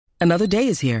Another day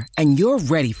is here, and you're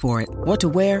ready for it. What to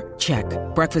wear? Check.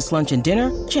 Breakfast, lunch, and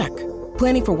dinner? Check.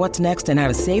 Planning for what's next and how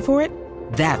to save for it?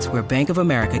 That's where Bank of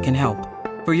America can help.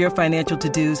 For your financial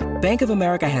to-dos, Bank of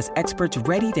America has experts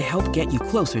ready to help get you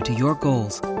closer to your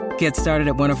goals. Get started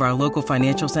at one of our local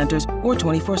financial centers or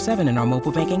 24/7 in our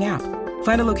mobile banking app.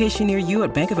 Find a location near you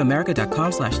at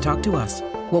bankofamerica.com/talktous.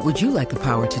 What would you like the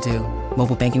power to do?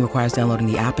 Mobile banking requires downloading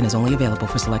the app and is only available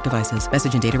for select devices.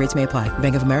 Message and data rates may apply.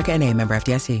 Bank of America N.A., member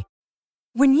FDIC.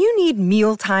 When you need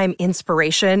mealtime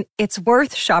inspiration, it's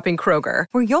worth shopping Kroger,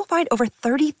 where you'll find over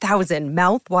 30,000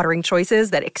 mouth-watering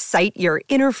choices that excite your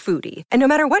inner foodie. And no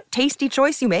matter what tasty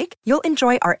choice you make, you'll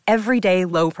enjoy our everyday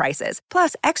low prices,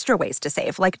 plus extra ways to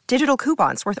save, like digital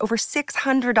coupons worth over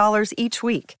 $600 each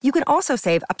week. You can also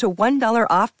save up to $1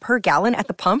 off per gallon at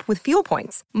the pump with fuel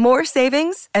points. More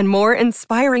savings and more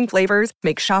inspiring flavors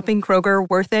make shopping Kroger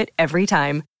worth it every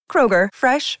time. Kroger,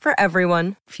 fresh for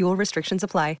everyone. Fuel restrictions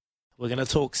apply. We're going to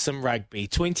talk some rugby.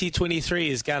 2023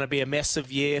 is going to be a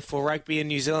massive year for rugby in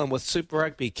New Zealand, with Super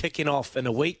Rugby kicking off in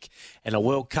a week and a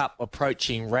World Cup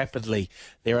approaching rapidly.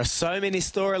 There are so many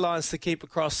storylines to keep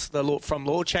across from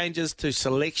law changes to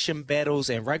selection battles,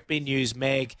 and Rugby News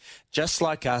Mag, just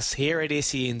like us here at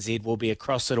SENZ, will be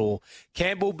across it all.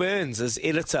 Campbell Burns is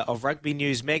editor of Rugby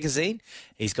News magazine.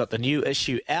 He's got the new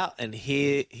issue out, and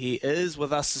here he is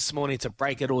with us this morning to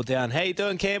break it all down. How you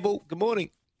doing, Campbell? Good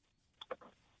morning.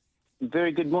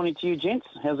 Very good morning to you, gents.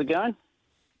 How's it going?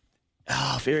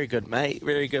 Oh, very good, mate.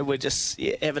 Very good. We're just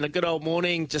having a good old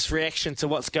morning, just reaction to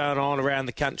what's going on around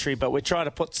the country, but we're trying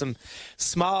to put some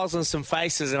smiles on some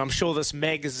faces, and I'm sure this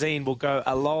magazine will go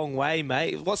a long way,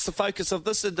 mate. What's the focus of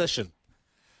this edition?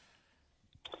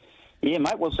 Yeah,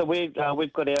 mate. Well, so we've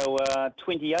got our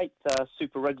 28th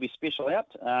Super Rugby special out.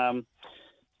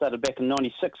 Started back in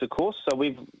 '96, of course. So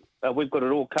we've got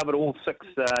it all covered, all six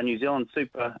New Zealand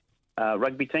Super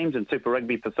Rugby teams in Super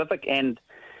Rugby Pacific, and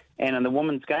in the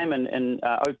women's game in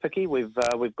Opiki, we've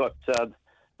got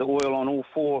the oil on all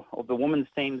four of the women's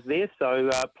teams there. So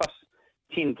plus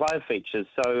 10 player features.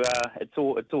 So it's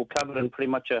all covered in pretty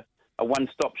much a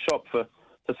one-stop shop for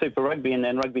Super Rugby and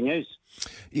Rugby News.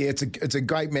 Yeah, it's a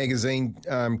great magazine,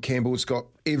 Campbell. It's got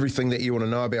everything that you want to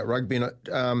know about rugby in it,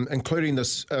 including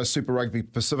this Super Rugby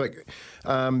Pacific.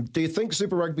 Do you think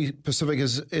Super Rugby Pacific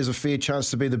has a fair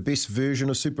chance to be the best version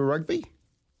of Super Rugby?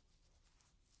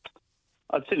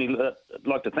 I'd certainly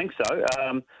like to think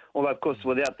so. Although, of course,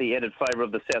 without the added favour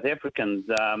of the South Africans,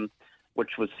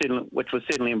 which was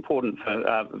certainly important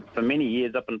for many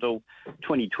years up until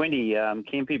 2020,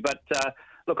 Kempy. But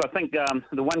look, I think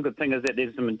the one good thing is that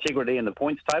there's some integrity in the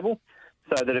points table,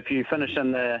 so that if you finish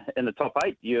in the top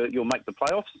 8, you'll make the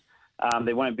playoffs.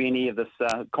 There won't be any of this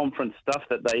conference stuff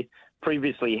that they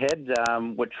previously had,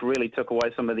 which really took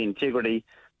away some of the integrity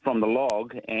from the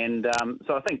log. And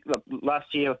so I think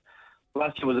last year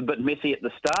was a bit messy at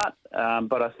the start,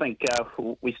 but I think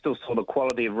we still saw the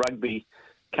quality of rugby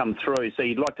come through. So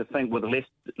you'd like to think with less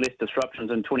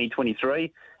disruptions in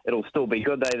 2023, it'll still be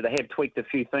good. They have tweaked a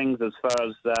few things as far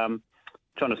as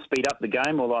trying to speed up the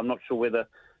game, although I'm not sure whether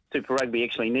Super Rugby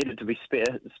actually needed to be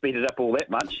speeded up all that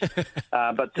much.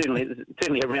 But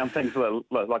certainly around things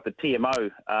like the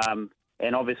TMO,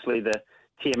 and obviously the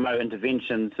TMO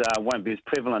interventions won't be as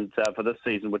prevalent for this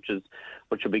season, which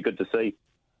will be good to see.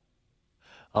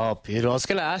 Oh, beautiful. I was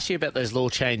going to ask you about those law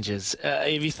changes.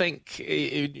 If you think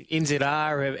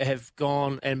NZR have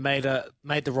gone and made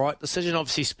the right decision,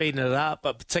 obviously speeding it up,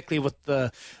 but particularly with the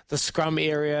scrum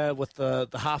area, with the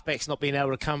halfbacks not being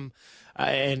able to come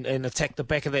and attack the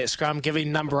back of that scrum,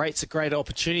 giving number 8s a great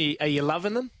opportunity. Are you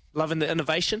loving them? Loving the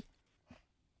innovation?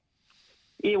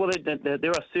 Yeah, well,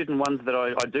 there are certain ones that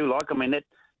I do like. I mean,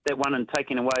 that one in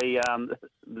taking away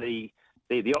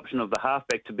the option of the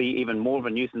halfback to be even more of a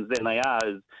nuisance than they are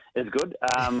is good.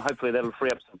 Hopefully that'll free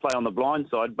up some play on the blind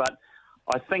side. But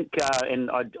I think,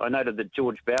 and I noted that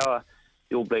George Bauer,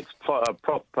 the All Blacks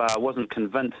prop, wasn't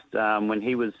convinced when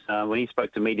he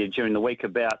spoke to media during the week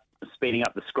about speeding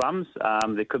up the scrums.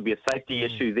 There could be a safety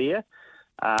issue there.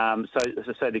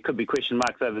 So there could be question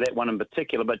marks over that one in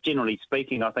particular. But generally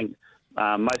speaking, I think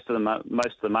most of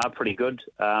them are pretty good.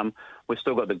 We've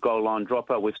still got the goal line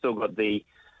dropper. We've still got the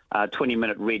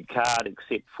 20-minute red card,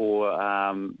 except for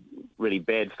really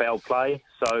bad foul play.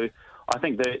 So I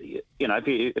think that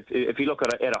if you look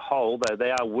at a whole,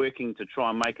 they are working to try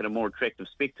and make it a more attractive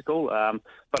spectacle.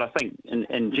 But I think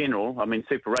in general, I mean,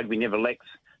 Super Rugby never lacks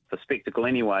for spectacle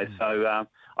anyway. So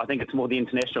I think it's more the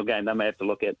international game they may have to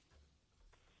look at.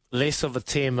 Less of a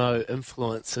TMO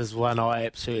influence is one I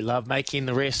absolutely love. Making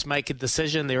the refs make a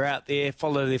decision. They're out there,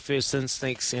 follow their first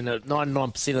instincts, and at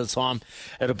 99% of the time,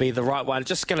 it'll be the right one.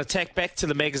 Just going to tack back to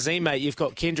the magazine, mate. You've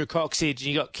got Kendra Coxedge and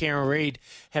you've got Karen Reid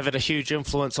having a huge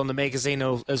influence on the magazine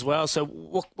as well. So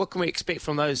what can we expect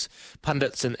from those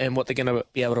pundits and what they're going to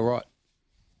be able to write?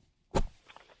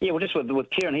 Yeah, well, just with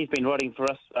Kieran, he's been writing for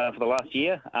us for the last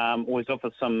year. Always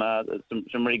offers some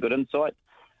really good insight,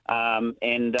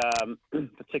 and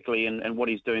particularly in what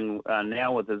he's doing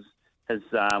now with his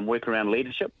work around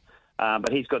leadership.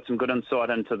 But he's got some good insight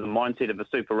into the mindset of a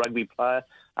Super Rugby player.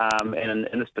 And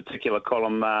in this particular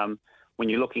column, when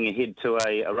you're looking ahead to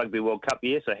a Rugby World Cup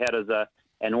year, so how does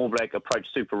an All Black approach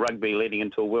Super Rugby leading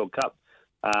into a World Cup?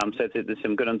 So there's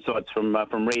some good insights from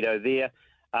Rito there.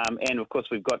 And, of course,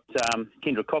 we've got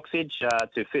Kendra Coxedge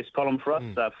to first column for us,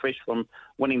 fresh from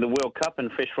winning the World Cup and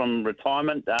fresh from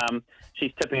retirement.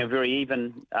 She's tipping a very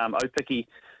even Opiki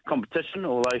competition,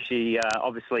 although she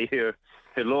obviously her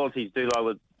loyalties do lie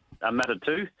with matter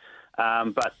too.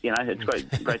 But,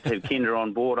 it's great to have Kendra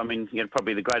on board. I mean,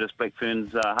 probably the greatest Black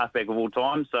Ferns halfback of all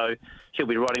time. So she'll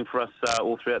be writing for us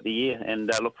all throughout the year, and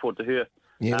look forward to her.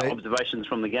 Observations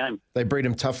from the game. They breed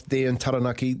him tough there in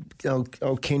Taranaki.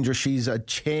 Old Kendra, she's a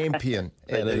champion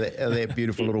out of that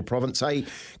beautiful little province. Hey,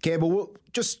 Campbell,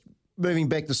 just moving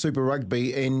back to Super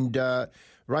Rugby and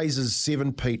Razors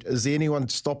 7, Pete, is there anyone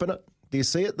stopping it? Do you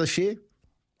see it this year?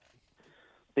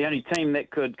 The only team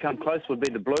that could come close would be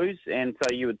the Blues, and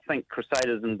so you would think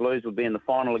Crusaders and Blues would be in the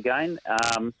final again.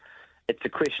 It's a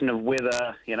question of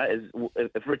whether,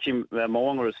 if Richie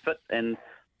Mo'unga is fit and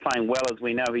playing well as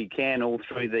we know he can all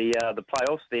through the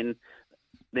playoffs, then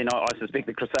I suspect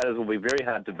the Crusaders will be very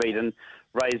hard to beat, and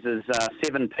Razors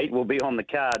 7, Pete, will be on the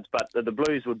cards, but the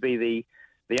Blues would be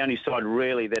the only side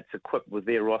really that's equipped with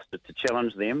their roster to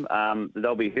challenge them.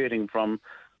 They'll be hurting from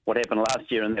what happened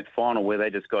last year in that final where they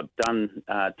just got done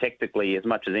tactically as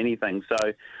much as anything.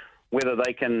 So whether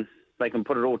they can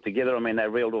put it all together, I mean, they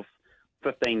reeled off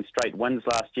 15 straight wins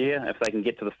last year. If they can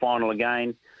get to the final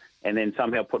again and then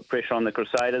somehow put pressure on the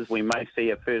Crusaders, we may see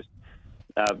a first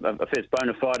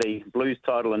bona fide Blues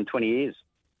title in 20 years.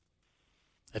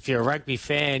 If you're a rugby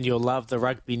fan, you'll love the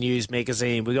Rugby News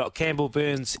magazine. We've got Campbell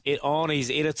Burns on.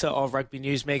 He's editor of Rugby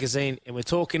News magazine, and we're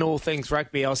talking all things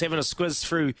rugby. I was having a squiz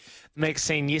through the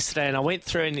magazine yesterday, and I went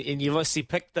through, and you obviously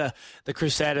picked the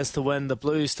Crusaders to win, the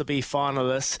Blues to be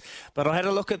finalists, but I had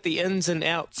a look at the ins and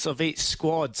outs of each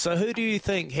squad. So who do you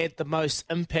think had the most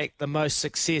impact, the most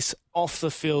success off the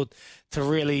field to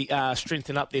really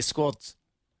strengthen up their squads?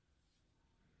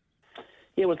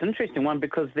 Yeah, well, it's an interesting one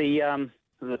because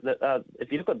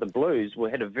if you look at the Blues,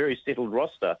 we had a very settled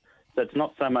roster. So it's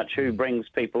not so much who brings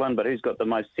people in, but who's got the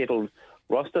most settled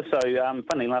roster. So,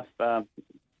 funnily enough,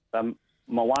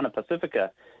 Moana Pacifica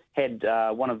had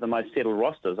one of the most settled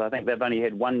rosters. I think they've only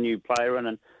had one new player in,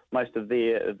 and most of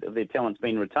their talent's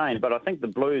been retained. But I think the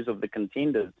Blues of the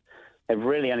contenders have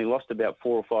really only lost about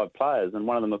 4 or 5 players, and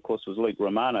one of them, of course, was Luke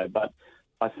Romano. But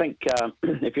I think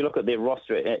if you look at their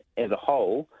roster as a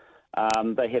whole,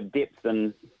 they have depth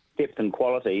and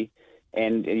quality,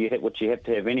 and which you have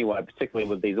to have anyway, particularly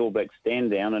with these All Blacks stand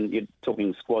down, and you're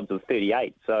talking squads of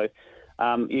 38. So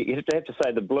you have to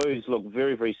say the Blues look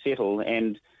very, very settled,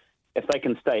 and if they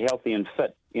can stay healthy and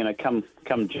fit, come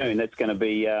June, that's going to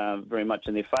be very much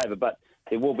in their favour. But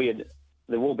there will be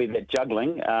that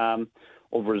juggling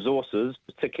of resources,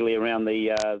 particularly around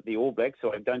the All Blacks,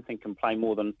 who I don't think can play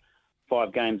more than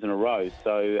 5 games in a row.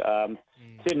 So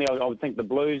certainly, I would think the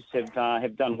Blues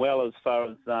have done well as far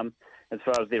as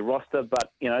their roster.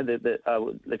 But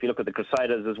if you look at the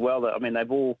Crusaders as well, I mean they've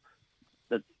all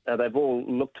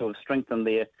looked to have strengthened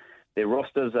their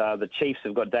rosters. The Chiefs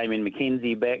have got Damien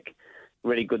McKenzie back,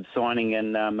 really good signing,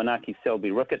 and Manaki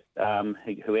Selby Rickett,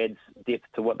 who adds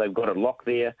depth to what they've got at lock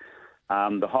there.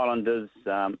 The Highlanders,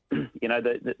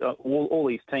 all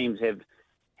these teams have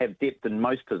depth in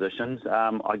most positions.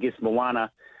 I guess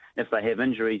Moana, if they have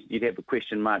injuries, you'd have a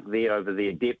question mark there over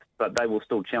their depth, but they will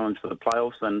still challenge for the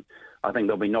playoffs, and I think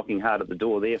they'll be knocking hard at the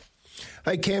door there.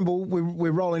 Hey, Campbell,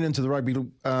 we're rolling into the Rugby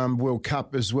World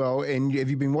Cup as well, and have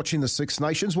you been watching the Six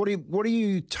Nations? What do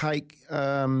you take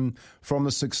from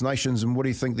the Six Nations, and what do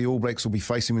you think the All Blacks will be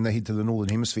facing when they head to the Northern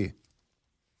Hemisphere?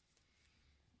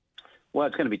 Well,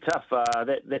 it's going to be tough.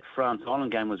 That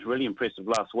France-Ireland game was really impressive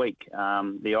last week.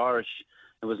 The Irish,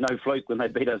 it was no fluke when they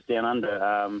beat us down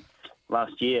under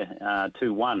last year,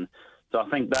 2-1. So I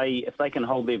think if they can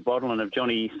hold their bottle, and if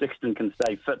Johnny Sexton can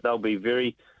stay fit, they'll be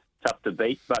very tough to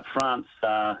beat. But France,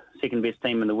 second best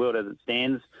team in the world as it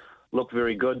stands, look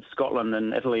very good. Scotland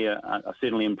and Italy are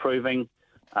certainly improving.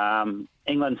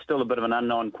 England's still a bit of an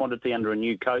unknown quantity under a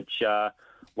new coach.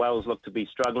 Wales look to be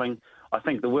struggling. I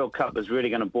think the World Cup is really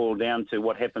going to boil down to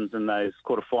what happens in those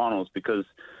quarterfinals, because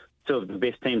two of the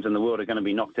best teams in the world are going to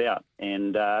be knocked out.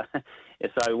 And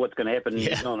so what's going to happen,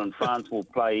 New Zealand and France will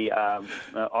play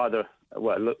either,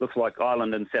 well, it looks like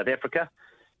Ireland and South Africa.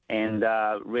 And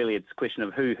really it's a question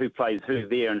of who plays who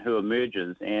there and who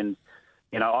emerges. And,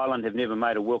 you know, Ireland have never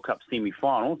made a World Cup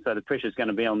semi-final, so the pressure's going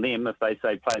to be on them if they,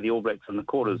 say, play the All Blacks in the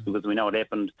quarters, because we know it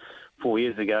happened 4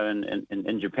 years ago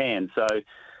in Japan. So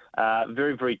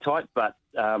very, very tight, but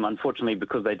unfortunately,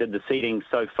 because they did the seeding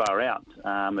so far out,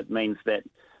 it means that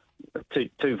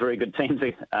two very good teams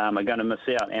are going to miss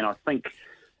out. And I think,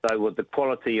 though, with the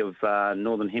quality of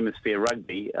Northern Hemisphere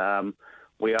rugby,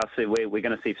 we're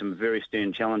going to see some very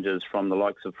stern challenges from the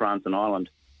likes of France and Ireland.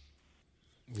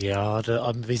 Yeah,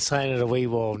 I've been saying it a wee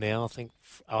while now. I think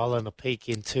Ireland are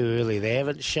peaking too early. They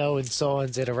haven't shown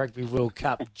signs at a Rugby World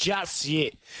Cup just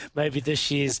yet. Maybe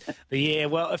this year's the year.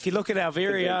 Well, if you look at our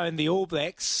very own, the All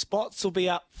Blacks, spots will be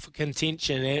up for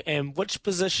contention. And which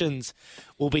positions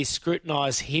will be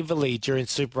scrutinised heavily during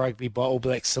Super Rugby by All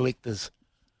Black selectors?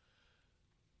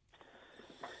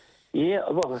 Yeah,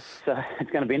 well,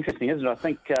 it's going to be interesting, isn't it? I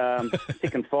think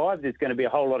second five, there's going to be a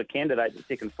whole lot of candidates at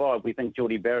second five. We think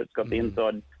Geordie Barrett's got the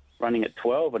inside running at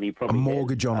 12, and he probably a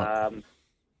mortgage on it.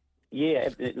 Yeah,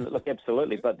 look,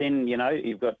 absolutely. But then, you know,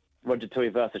 you've got Roger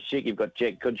Tuivasa-Sheck, you've got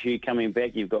Jack Goodhue coming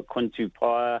back, you've got Quinn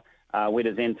Tupaia, where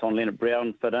does Anton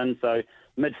Leonard-Brown fit in? So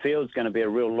midfield's going to be a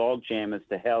real logjam as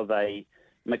to how they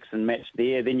mix and match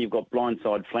there. Then you've got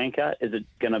blindside flanker. Is it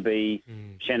going to be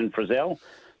Shannon Frizzell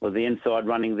with the inside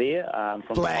running there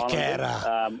from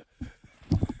Blackadder?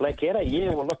 Blackadder, yeah.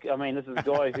 Well, look, I mean, this is a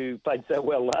guy who played so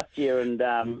well last year and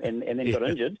then got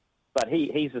injured. But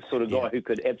he's the sort of guy who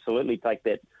could absolutely take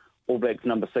that All Blacks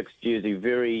number 6 jersey,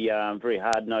 very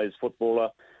hard-nosed footballer.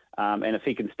 And if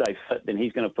he can stay fit, then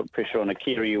he's going to put pressure on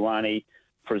Akira Ioane,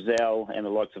 Frizzell, and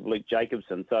the likes of Luke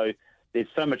Jacobson. So there's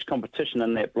so much competition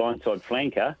in that blindside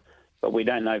flanker, but we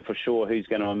don't know for sure who's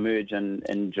going to emerge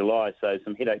in July. So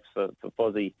some headaches for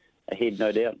Fozzie ahead,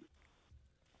 no doubt.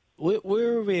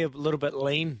 Where are we a little bit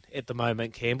lean at the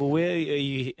moment, Campbell? Where are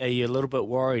you a little bit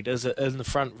worried? Is it in the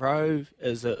front row?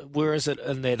 Where is it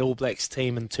in that All Blacks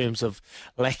team in terms of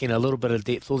lacking a little bit of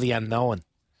depth or the unknown?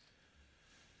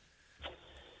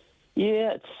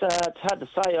 Yeah, it's hard to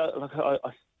say.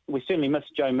 We certainly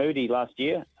missed Joe Moody last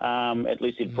year at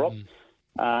Lucid Prop,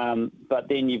 but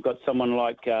then you've got someone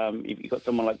like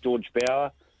George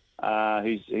Bower,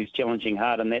 who's challenging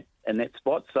hard in that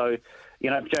spot. So, you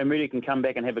know, if Joe Moody can come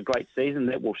back and have a great season,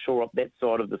 that will shore up that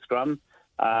side of the scrum.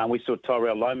 We saw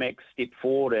Tyrell Lomax step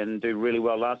forward and do really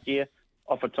well last year.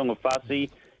 Ofa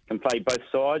Tungafasi can play both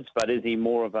sides, but is he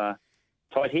more of a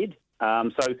tight head?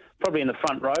 So probably in the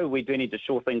front row, we do need to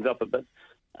shore things up a bit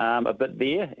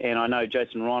there. And I know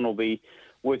Jason Ryan will be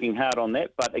working hard on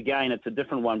that. But again, it's a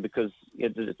different one because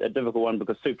it's a difficult one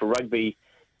because Super Rugby,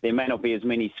 there may not be as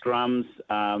many scrums.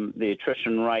 The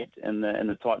attrition rate in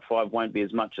the tight five won't be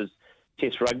as much as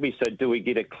Test Rugby. So do we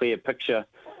get a clear picture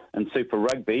in Super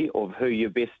Rugby of who your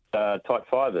best tight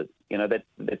five is? You know,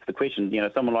 that's the question. You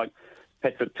know, someone like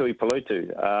Patrick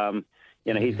Tuipulotu,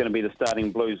 you know, he's going to be the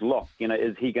starting Blues lock. You know,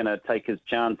 is he going to take his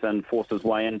chance and force his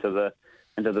way into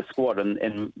the squad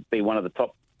and be one of the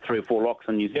top 3 or 4 locks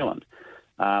in New Zealand?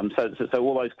 So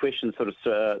all those questions sort of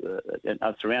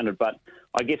are surrounded. But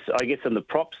I guess in the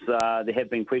props there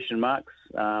have been question marks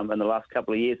in the last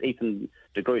couple of years. Ethan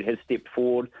de Groot has stepped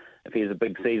forward. If he has a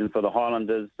big season for the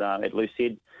Highlanders at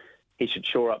Lucid, he should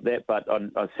shore up that. But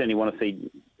I certainly want to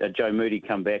see Joe Moody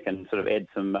come back and sort of add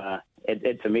some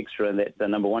extra in that the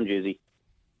number 1 jersey.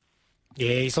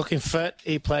 Yeah, he's looking fit.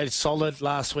 He played solid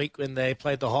last week when they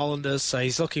played the Highlanders, so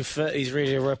he's looking fit. He's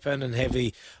ready to rip in and have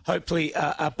hopefully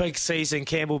a big season,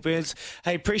 Campbell Burns.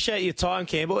 Hey, appreciate your time,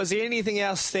 Campbell. Is there anything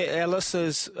else that our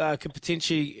listeners could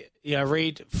potentially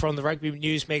read from the Rugby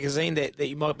News magazine that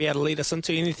you might be able to lead us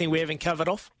into? Anything we haven't covered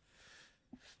off?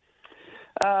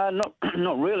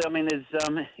 Not really. I mean, there's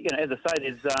as I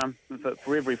say, there's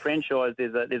for every franchise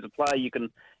there's a player you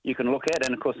can look at,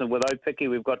 and of course with Opiki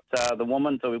we've got the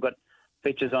women, so we've got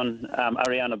features on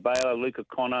Ariana Baylor, Luca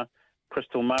Connor,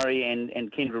 Crystal Murray,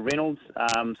 and Kendra Reynolds.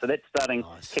 So that's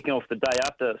kicking off the day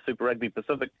after Super Rugby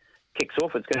Pacific kicks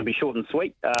off. It's going to be short and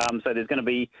sweet. So there's going to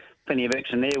be plenty of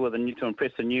action there to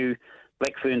impress the new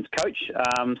Black Ferns coach.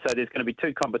 So there's going to be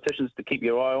 2 competitions to keep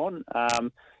your eye on.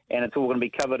 And it's all going to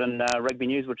be covered in Rugby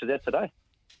News, which is out today.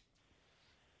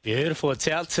 Beautiful. It's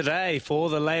out today for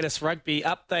the latest rugby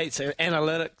updates,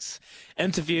 analytics,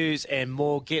 interviews and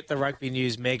more. Get the Rugby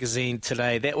News magazine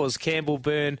today. That was Campbell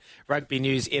Byrne, Rugby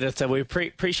News editor. We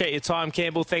appreciate your time,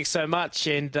 Campbell. Thanks so much.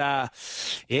 And,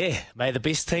 may the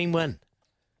best team win.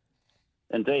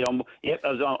 Indeed. I'm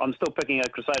still picking a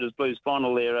Crusaders Blues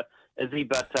final there, Izzy,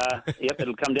 but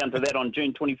it'll come down to that on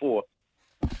June 24.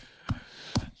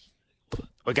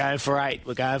 We're going for 8,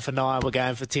 we're going for 9, we're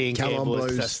going for 10. Come Campbell. on,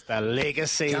 Blues. It's just the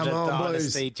legacy of the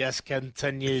dynasty Blues. just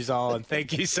continues on.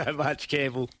 Thank you so much,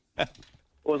 Campbell.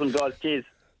 Awesome, guys. Cheers.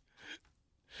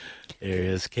 There he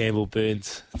is, Campbell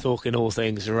Burns, talking all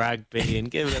things rugby and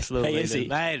giving us a little bit of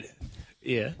mate.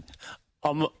 Yeah.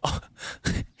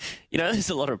 There's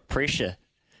a lot of pressure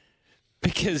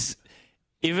because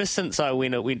ever since I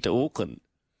went to Auckland,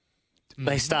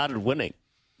 they started winning.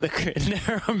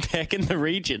 Now I'm back in the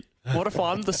region. What if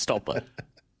I'm the stopper?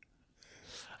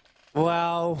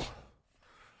 Well,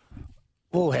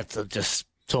 we'll have to just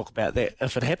talk about that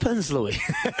if it happens, Louis.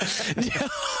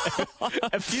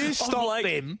 If you stop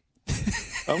them,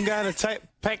 I'm going to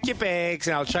pack your bags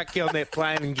and I'll chuck you on that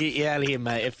plane and get you out of here,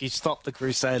 mate, if you stop the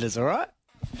Crusaders, all right?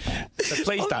 So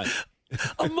please don't.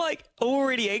 I'm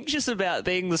already anxious about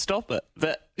being the stopper,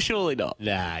 but surely not.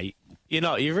 Nah, you're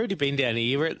not. You've already been down here.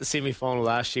 You were at the semi-final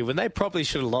last year when they probably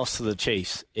should have lost to the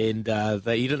Chiefs, and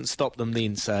you didn't stop them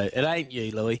then. So it ain't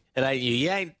you, Louis. It ain't you.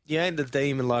 You ain't the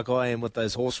demon like I am with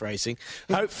those horse racing.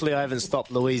 Hopefully, I haven't stopped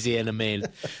Louisiana man.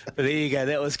 But there you go.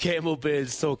 That was Campbell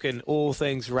Burns talking all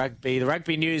things rugby. The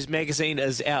Rugby News magazine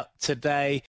is out today.